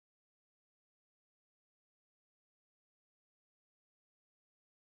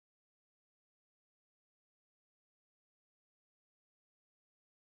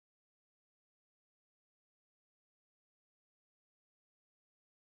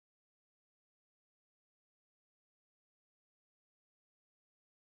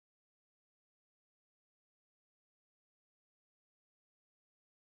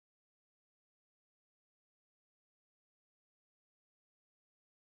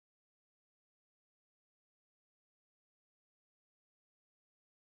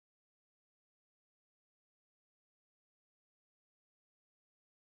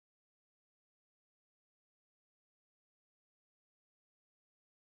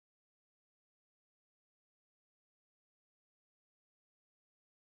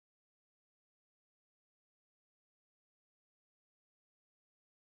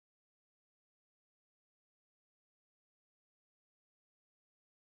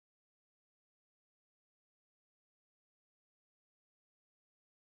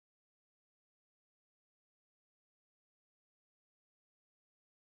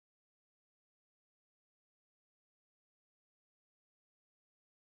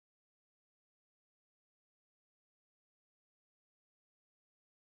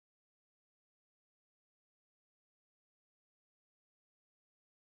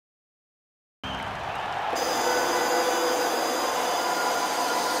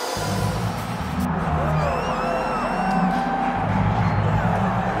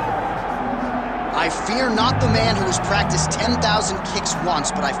I fear not the man who has practiced 10,000 kicks once,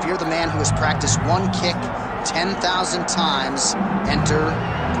 but I fear the man who has practiced one kick 10,000 times. Enter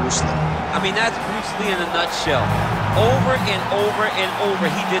Bruce Lee. I mean, that's Bruce Lee in a nutshell. Over and over and over,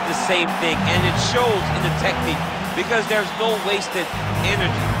 he did the same thing, and it shows in the technique because there's no wasted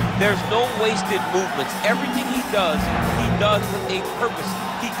energy. There's no wasted movements. Everything he does with a purpose.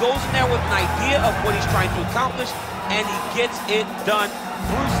 He goes in there with an idea of what he's trying to accomplish, and he gets it done.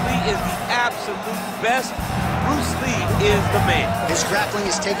 Bruce Lee is the absolute best. Bruce Lee is the man. His grappling,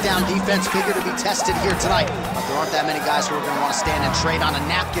 his takedown defense figure to be tested here tonight. But there aren't that many guys who are going to want to stand and trade on a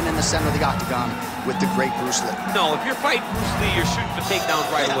napkin in the center of the octagon with the great Bruce Lee. No, if you're fighting Bruce Lee, you're shooting for takedowns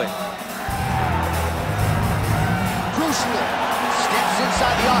right away. Bruce Lee steps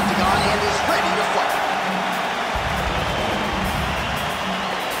inside the octagon and is ready to fight.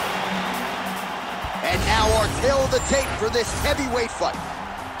 And now our tail of the tape for this heavyweight fight.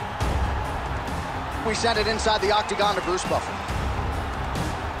 We send it inside the octagon to Bruce Buffer.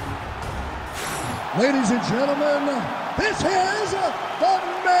 Ladies and gentlemen, this is the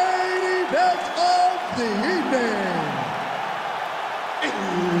main event of the evening.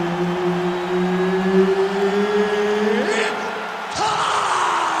 It's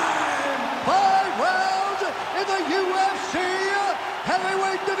time! 5 rounds in the UFC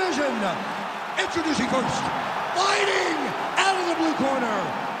heavyweight division. Introducing first, fighting out of the blue corner,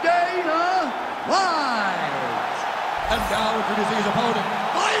 Dana White. And now introducing his opponent,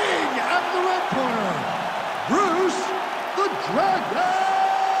 fighting out of the red corner, Bruce the Dragon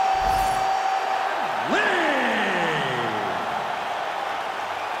Lee.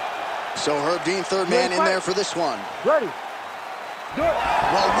 So Herb Dean, third man in there for this one. Ready. Good.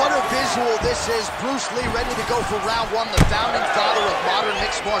 Well, what a visual this is. Bruce Lee ready to go for round one, the founding father of modern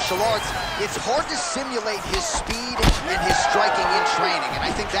mixed martial arts. It's hard to simulate his speed and his striking in training, and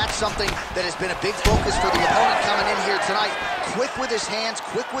I think that's something that has been a big focus for the opponent coming in here tonight. Quick with his hands,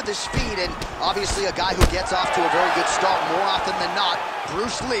 quick with his feet, and obviously a guy who gets off to a very good start more often than not.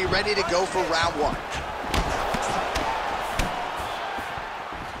 Bruce Lee ready to go for round one.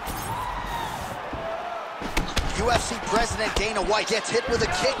 UFC President Dana White gets hit with a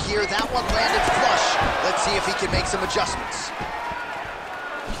kick here. That one landed flush. Let's see if he can make some adjustments.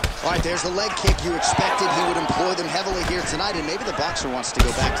 All right, there's the leg kick. You expected he would employ them heavily here tonight, and maybe the boxer wants to go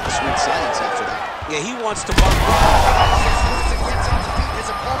back to the sweet science after that. Yeah, he wants to bump. Gets on to beat his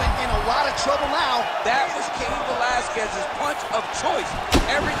opponent in a lot of trouble now. That was Cain Velasquez's punch of choice.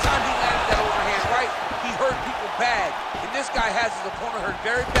 Every time he landed that overhand right, he hurt people bad. And this guy has his opponent hurt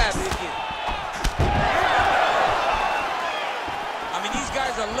very badly again. I mean, these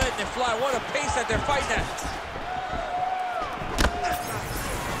guys are letting it fly. What a pace that they're fighting at.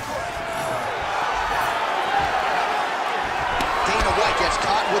 Dana White gets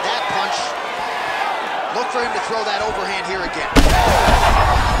caught with that punch. Look for him to throw that overhand here again.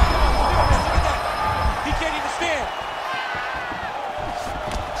 He can't even stand.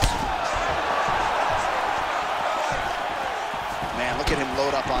 Man, look at him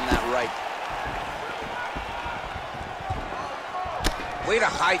load up on that right. Way to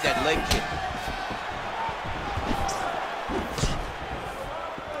hide that leg kick.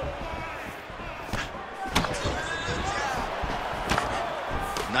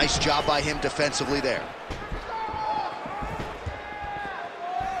 Nice job by him defensively there.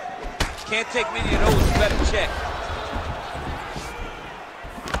 Can't take many of those. You better check.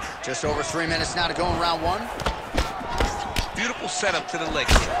 Just over 3 minutes now to go in round one. Beautiful setup to the leg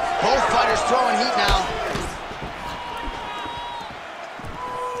kick. Both fighters throwing heat now.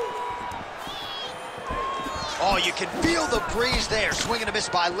 Oh, you can feel the breeze there. Swing and a miss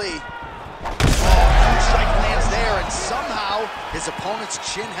by Lee. Oh, huge strike lands there, and somehow his opponent's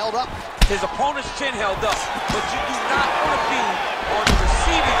chin held up. His opponent's chin held up, but you do not want to be on the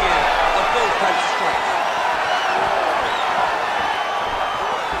receiving end of those types of strikes.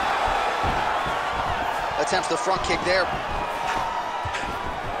 Attempts the front kick there.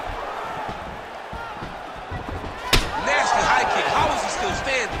 Nasty high kick. How is he still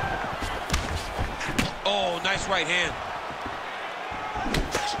standing? Oh, nice right hand.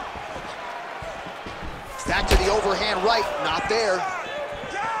 Back to the overhand right, not there.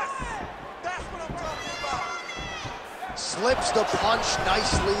 Yes! That's what I'm talking about. Slips the punch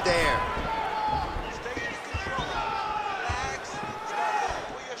nicely there. Stay in control. Relax. Start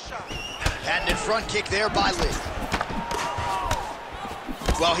for your shot. Patented front kick there by Lee.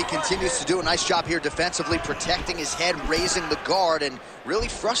 Well, he continues to do a nice job here defensively, protecting his head, raising the guard, and really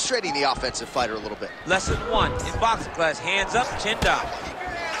frustrating the offensive fighter a little bit. Lesson one in boxing class, hands up, chin down. Keep your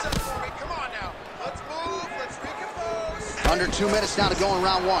hands up for me. Come on now. Let's move. Let's recompose. Under 2 minutes now to go in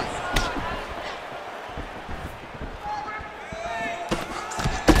round one.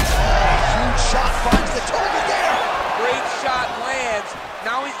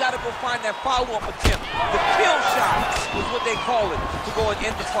 Now he's got to go find that follow-up attempt. The kill shot is what they call it, to go and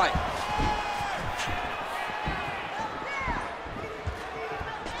end the fight.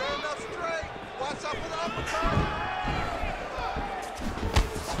 Stand up straight. Watch out for the uppercut.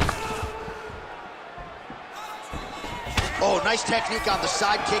 Oh, nice technique on the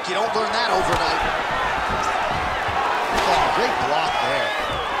side kick. You don't learn that overnight. Oh, great block there.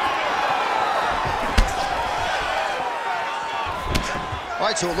 All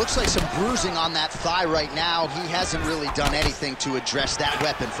right, so it looks like some bruising on that thigh right now. He hasn't really done anything to address that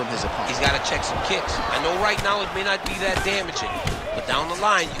weapon from his opponent. He's got to check some kicks. I know right now it may not be that damaging, but down the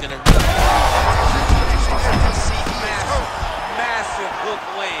line, you're going to realize massive hook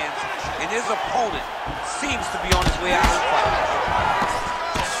lands, and his opponent seems to be on his way out of the fight.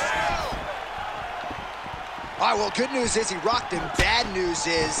 All right, well, good news is he rocked him. Bad news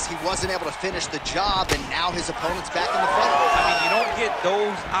is he wasn't able to finish the job, and now his opponent's back in the fight. I mean, you don't get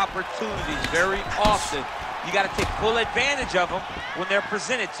those opportunities very often. You got to take full advantage of them when they're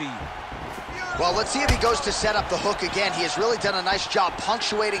presented to you. Well, let's see if he goes to set up the hook again. He has really done a nice job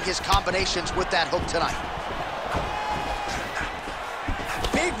punctuating his combinations with that hook tonight.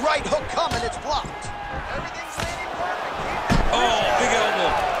 Big right hook coming, it's blocked. Everything's leaning perfect. Oh, big elbow.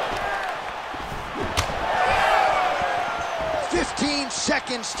 15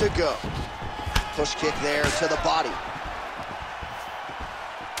 seconds to go. Push kick there to the body.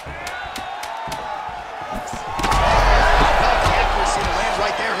 Accuracy to land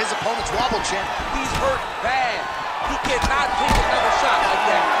right there. His opponent's wobble chin. He's hurt bad. He cannot take another shot like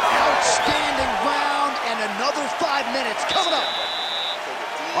that. Outstanding round, and another 5 minutes coming up.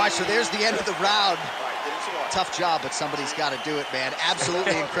 All right, so there's the end of the round. Tough job, but somebody's got to do it, man.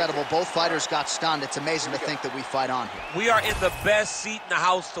 Absolutely incredible. Both fighters got stunned. It's amazing to think that we fight on here. We are in the best seat in the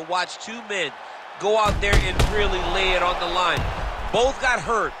house to watch two men go out there and really lay it on the line. Both got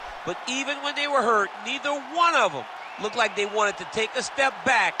hurt, but even when they were hurt, neither one of them looked like they wanted to take a step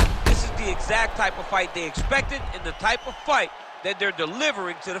back. This is the exact type of fight they expected and the type of fight that they're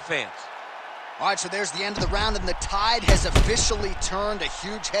delivering to the fans. All right, so there's the end of the round, and the tide has officially turned. A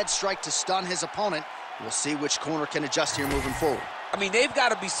huge head strike to stun his opponent. We'll see which corner can adjust here moving forward. I mean, they've got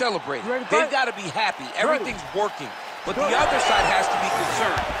to be celebrating. They've got to be happy. Everything's working. But the other side has to be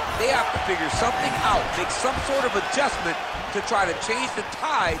concerned. They have to figure something out, make some sort of adjustment to try to change the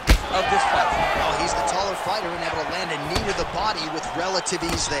tide of this fight. Well, he's the taller fighter and able to land a knee to the body with relative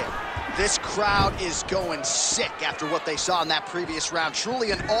ease there. This crowd is going sick after what they saw in that previous round.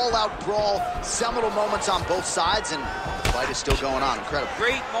 Truly an all-out brawl, seminal moments on both sides, and the fight is still going on. Incredible.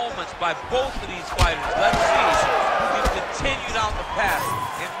 Great moments by both of these fighters. Let's see who can continue down the path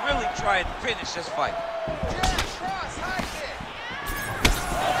and really try and finish this fight.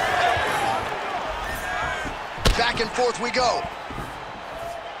 Back and forth we go.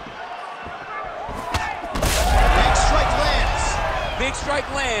 Big strike lands. Big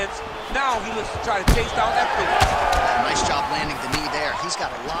strike lands. Now he looks to try to chase down that finish. Nice job landing the knee there. He's got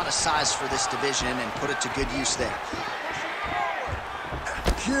a lot of size for this division and put it to good use there.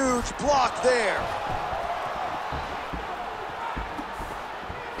 Huge block there.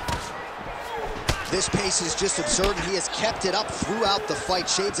 This pace is just absurd, and he has kept it up throughout the fight.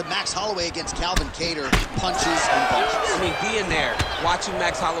 Shades of Max Holloway against Calvin Kattar, punches and punches. I mean, being there, watching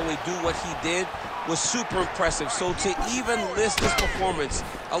Max Holloway do what he did was super impressive. So to even list this performance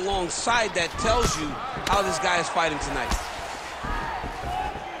alongside that tells you how this guy is fighting tonight.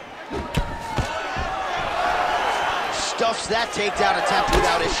 Stuffs that takedown attempt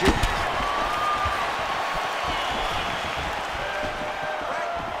without issue.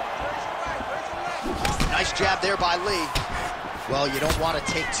 Nice jab there by Lee. Well, you don't want to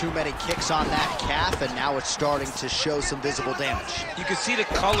take too many kicks on that calf, and now it's starting to show some visible damage. You can see the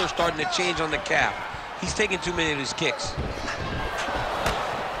color starting to change on the calf. He's taking too many of his kicks.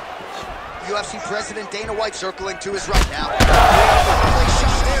 UFC President Dana White circling to his right now. Big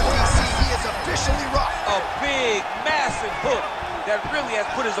shot there, DC. He is officially rocked. A big, massive hook that really has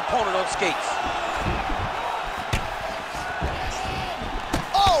put his opponent on skates.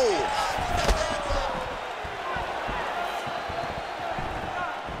 Oh!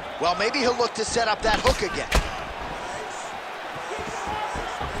 Well, maybe he'll look to set up that hook again.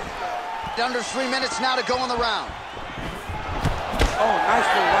 Under 3 minutes now to go in the round. Oh, nice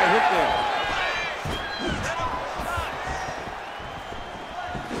little right hook there.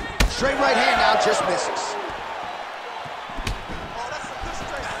 Straight right hand now, just misses.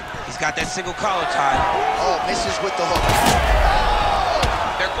 He's got that single collar tie. Oh, misses with the hook.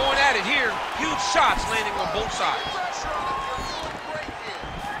 They're going at it here. Huge shots landing on both sides.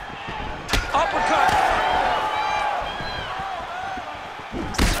 Uppercut.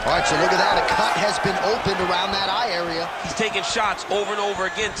 All right, so look at that. A cut has been opened around that eye area. He's taking shots over and over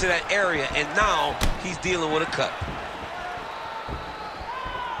again to that area, and now he's dealing with a cut.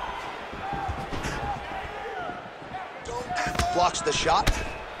 Blocks the shot.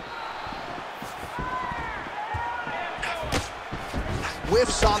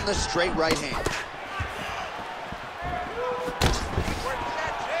 Whiffs on the straight right hand.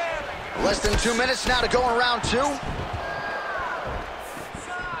 Less than 2 minutes now to go in round 2.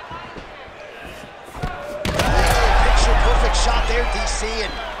 Picture-perfect shot there, DC,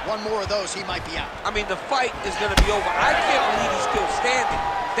 and one more of those, he might be out. I mean, the fight is going to be over. I can't believe he's still standing.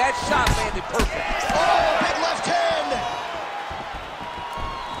 That shot landed perfect. Oh, big left hand!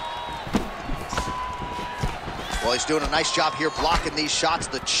 Well, he's doing a nice job here blocking these shots.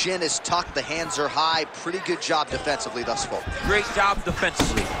 The chin is tucked, the hands are high. Pretty good job defensively thus far. Great job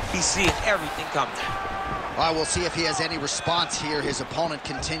defensively. He's seeing everything coming. All right, we'll see if he has any response here. His opponent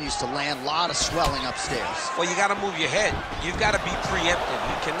continues to land. A lot of swelling upstairs. Well, you got to move your head. You've got to be preemptive.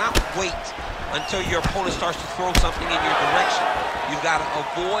 You cannot wait until your opponent starts to throw something in your direction. You've got to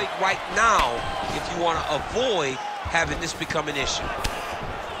avoid right now if you want to avoid having this become an issue.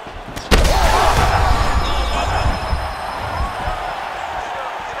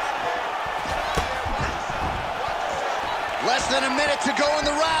 Less than a minute to go in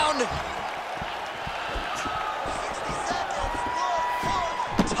the round.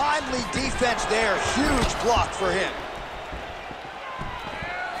 Timely defense there. Huge block for him.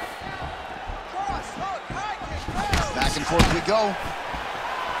 Back and forth we go.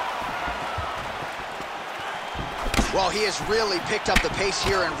 Well, he has really picked up the pace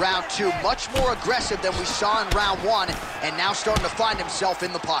here in round 2. Much more aggressive than we saw in round 1, and now starting to find himself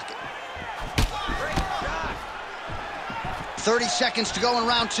in the pocket. 30 seconds to go in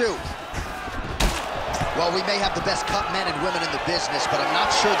round 2. Well, we may have the best cut men and women in the business, but I'm not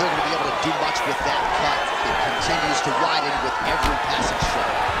sure they're going to be able to do much with that cut. It continues to widen with every passing shot.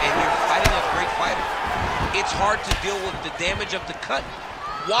 And you're fighting a great fighter. It's hard to deal with the damage of the cut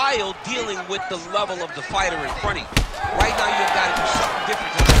while dealing with the level of the fighter in front of you. Right now, you've got to do something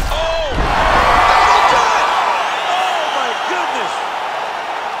different. Oh! Oh, my goodness!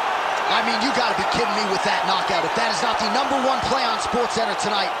 I mean, you got to be kidding me with that knockout. If that is not the #1 play on SportsCenter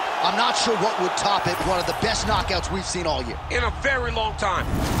tonight, I'm not sure what would top it. One of the best knockouts we've seen all year. In a very long time.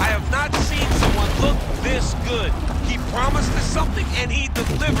 I have not seen someone look this good. He promised us something, and he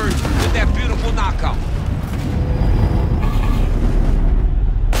delivered with that beautiful knockout.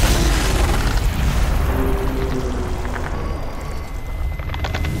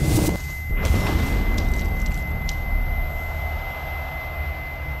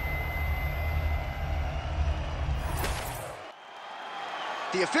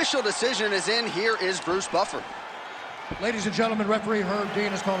 The official decision is in. Here is Bruce Buffer. Ladies and gentlemen, referee Herb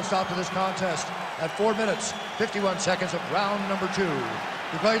Dean has called a stop to this contest at 4 minutes, 51 seconds of round number 2.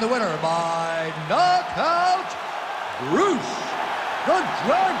 Declaring the winner by knockout, Bruce the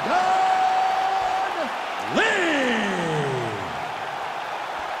Dragon Lee.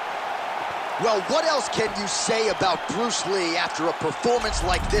 Well, what else can you say about Bruce Lee after a performance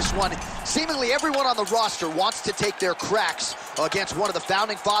like this one? Seemingly everyone on the roster wants to take their cracks against one of the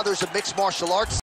founding fathers of mixed martial arts.